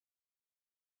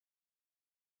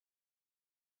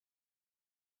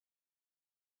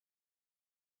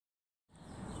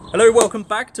Hello, welcome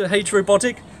back to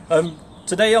Robotic.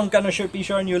 Today I'm going to be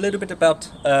showing you a little bit about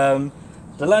the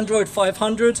Landroid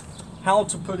 500, how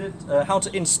to put it, how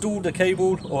to install the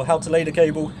cable or how to lay the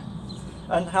cable,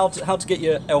 and how to get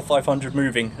your L500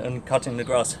 moving and cutting the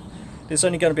grass. It's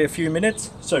only going to be a few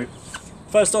minutes. So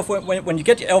first off, when you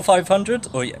get your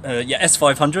L500 or your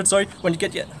S500, sorry, when you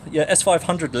get your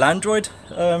S500 Landroid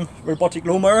robotic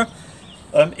lawnmower,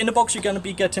 in the box you're going to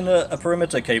be getting a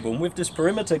perimeter cable, and with this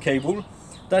perimeter cable,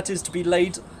 that is to be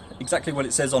laid exactly what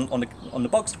it says on the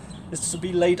box, is to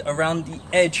be laid around the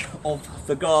edge of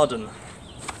the garden.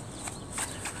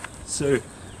 So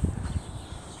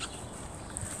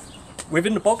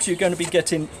within the box you're going to be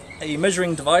getting a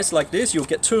measuring device like this. You'll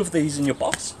get 2 of these in your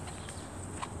box.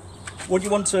 What you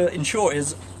want to ensure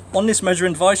is on this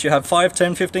measuring device you have 5,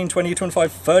 10, 15, 20, 25,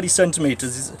 30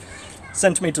 centimeters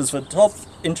for the top,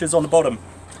 inches on the bottom.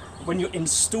 When you're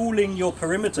installing your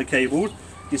perimeter cable,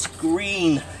 this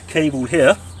green cable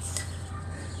here,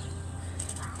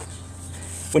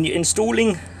 when you're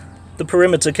installing the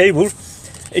perimeter cable,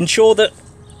 ensure that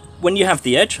when you have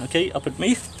the edge, okay, up at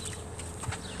me,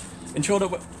 ensure that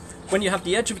when you have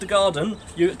the edge of the garden,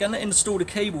 you're going to install the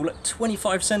cable at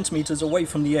 25 centimeters away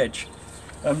from the edge.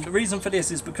 The reason for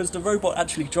this is because the robot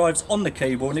actually drives on the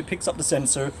cable and it picks up the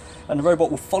sensor, and the robot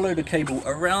will follow the cable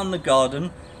around the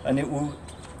garden, and it will,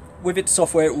 with its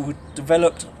software, it will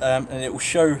develop and it will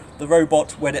show the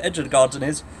robot where the edge of the garden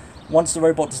is. Once the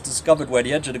robot has discovered where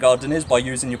the edge of the garden is by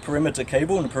using your perimeter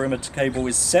cable, and the perimeter cable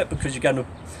is set because you're going to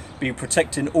be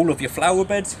protecting all of your flower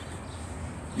beds,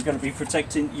 you're going to be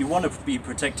protecting, you want to be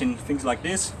protecting things like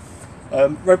this.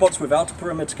 Robots without a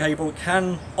perimeter cable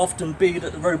can often be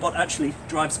that the robot actually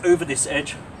drives over this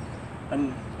edge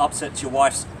and upsets your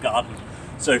wife's garden.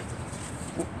 So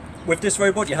with this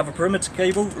robot you have a perimeter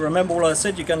cable. Remember what I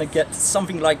said, you're going to get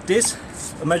something like this,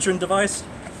 a measuring device.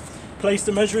 Place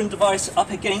the measuring device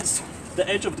up against the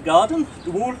edge of the garden,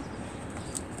 the wall.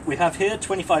 We have here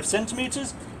 25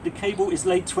 centimeters. The cable is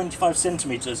laid 25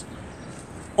 centimeters.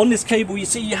 On this cable you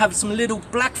see you have some little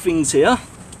black things here,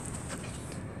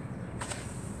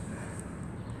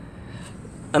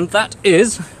 and that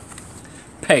is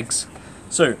pegs.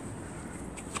 So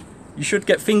you should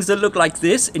get things that look like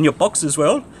this in your box as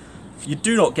well. If you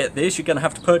do not get this, you're going to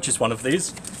have to purchase one of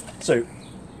these. So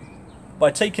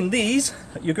by taking these,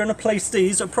 you're going to place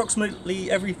these approximately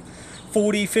every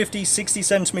 40, 50, 60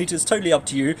 centimeters, totally up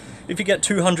to you. If you get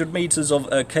 200 meters of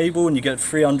cable and you get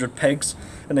 300 pegs,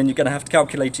 and then you're going to have to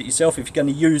calculate it yourself. If you're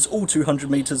going to use all 200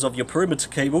 meters of your perimeter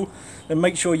cable, then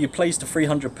make sure you place the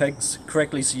 300 pegs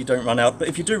correctly so you don't run out. But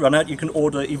if you do run out, you can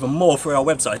order even more through our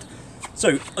website.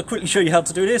 So I'll quickly show you how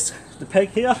to do this. The peg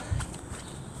here,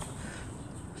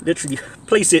 literally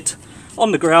place it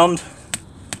on the ground.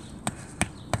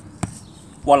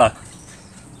 Voila.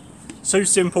 So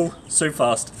simple, so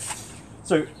fast.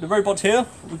 So the robot here,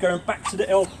 we're going back to the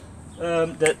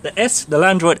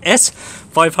Landroid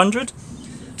S500.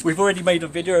 We've already made a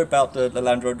video about the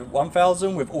Landroid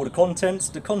 1000 with all the contents.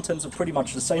 The contents are pretty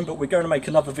much the same, but we're going to make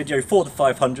another video for the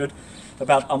 500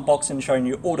 about unboxing, showing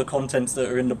you all the contents that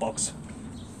are in the box.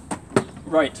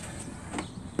 Right.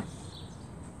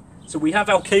 So we have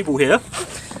our cable here,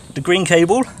 the green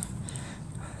cable.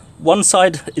 One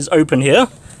side is open here.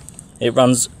 It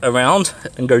runs around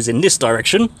and goes in this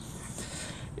direction.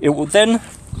 It will then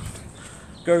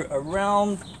go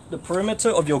around the perimeter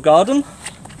of your garden,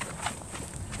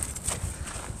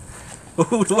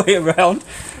 all the way around.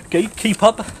 Okay, keep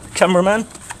up, cameraman.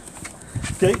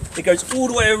 Okay, it goes all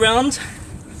the way around,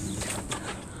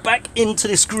 back into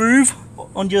this groove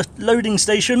on your loading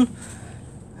station,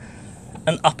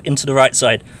 and up into the right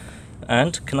side.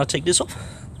 And can I take this off?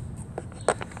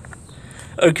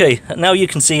 Okay, now you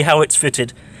can see how it's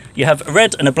fitted. You have a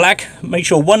red and a black. Make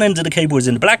sure one end of the cable is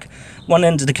in the black, one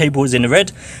end of the cable is in the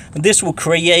red, and this will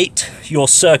create your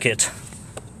circuit.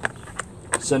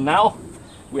 So now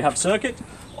we have circuit.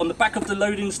 On the back of the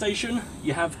loading station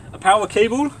you have a power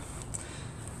cable,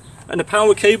 and the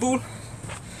power cable,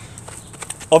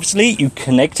 obviously you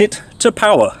connect it to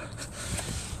power.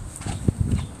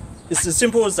 It's as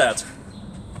simple as that.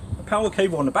 A power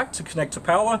cable on the back to connect to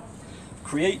power.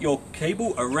 Create your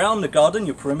cable around the garden,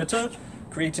 your perimeter,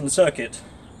 creating the circuit.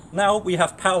 Now we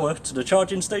have power to the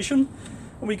charging station,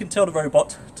 and we can tell the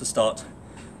robot to start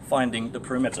finding the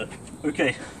perimeter.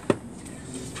 Okay,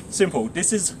 simple.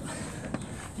 This is,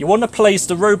 you want to place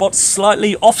the robot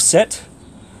slightly offset,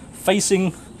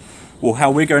 facing, well, how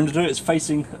we're going to do it is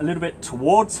facing a little bit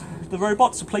towards the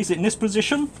robot. So place it in this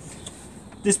position.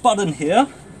 This button here,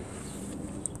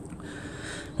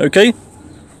 okay,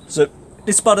 so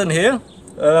this button here,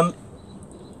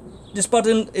 this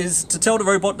button is to tell the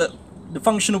robot that the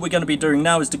function that we're going to be doing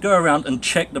now is to go around and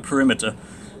check the perimeter.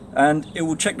 And it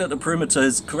will check that the perimeter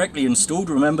is correctly installed.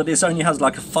 Remember, this only has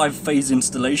like a 5-phase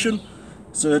installation.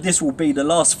 So this will be the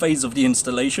last phase of the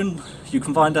installation. You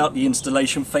can find out the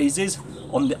installation phases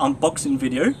on the unboxing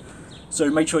video. So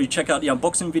make sure you check out the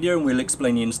unboxing video and we'll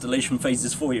explain the installation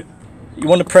phases for you. You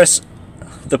want to press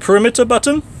the perimeter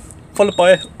button, followed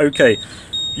by OK.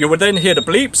 You will then hear the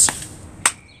bleeps.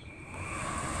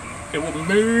 It will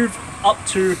move up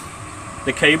to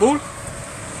the cable.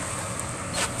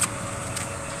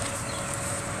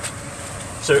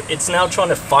 So it's now trying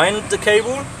to find the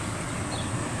cable.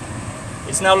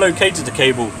 It's now located the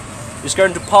cable. It's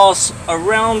going to pass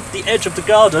around the edge of the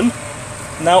garden,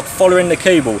 now following the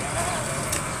cable.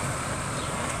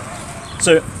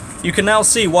 So you can now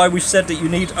see why we've said that you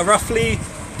need a roughly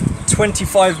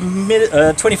 25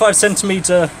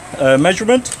 centimeter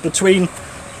measurement between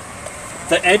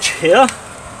the edge here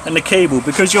and the cable,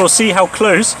 because you'll see how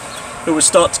close it will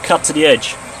start to cut to the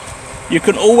edge. You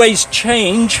can always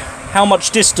change how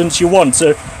much distance you want.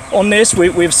 So on this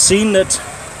we've seen that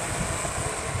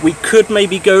we could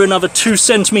maybe go another 2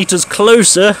 centimeters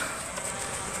closer.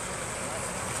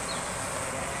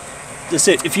 That's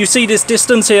it. If you see this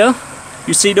distance here,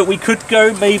 you see that we could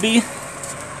go maybe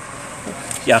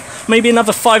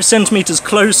another 5 centimeters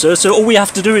closer. So all we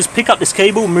have to do is pick up this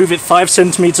cable and move it 5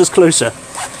 centimeters closer.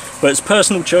 But it's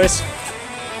personal choice.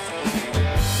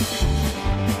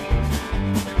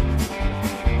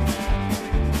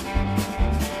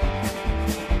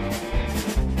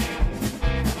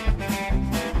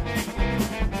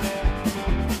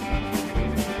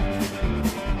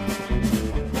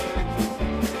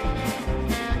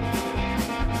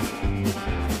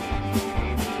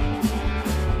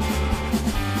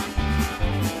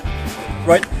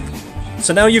 Right,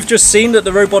 so now you've just seen that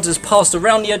the robot has passed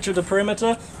around the edge of the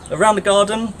perimeter, around the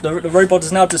garden. The robot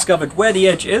has now discovered where the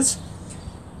edge is.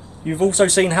 You've also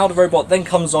seen how the robot then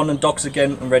comes on and docks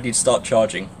again and ready to start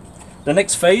charging. The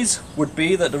next phase would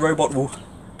be that the robot will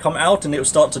come out and it will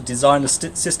start to design a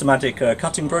systematic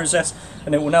cutting process,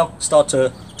 and it will now start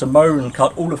to mow and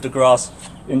cut all of the grass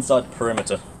inside the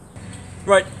perimeter.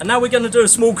 Right, and now we're going to do a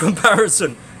small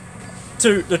comparison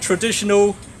to the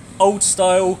traditional old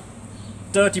style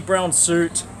dirty brown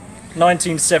suit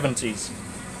 1970s.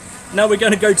 Now we're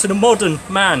going to go to the modern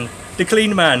man, the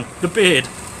clean man, the beard,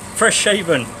 fresh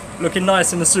shaven, looking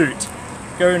nice in the suit,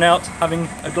 going out having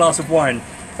a glass of wine.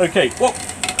 Okay, whoa.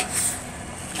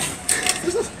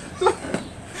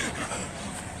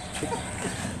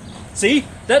 See,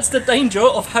 that's the danger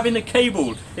of having a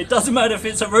cable. It doesn't matter if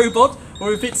it's a robot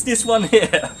or if it's this one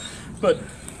here. But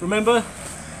remember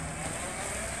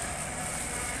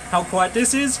how quiet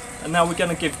this is, and now we're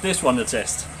going to give this one a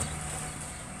test.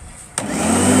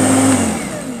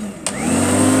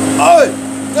 Oh!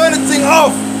 Turn the thing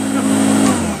off!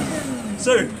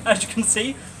 So, as you can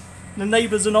see, the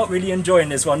neighbours are not really enjoying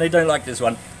this one. They don't like this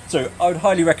one. So I would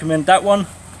highly recommend that one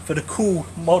for the cool,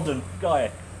 modern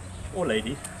guy or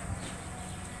lady.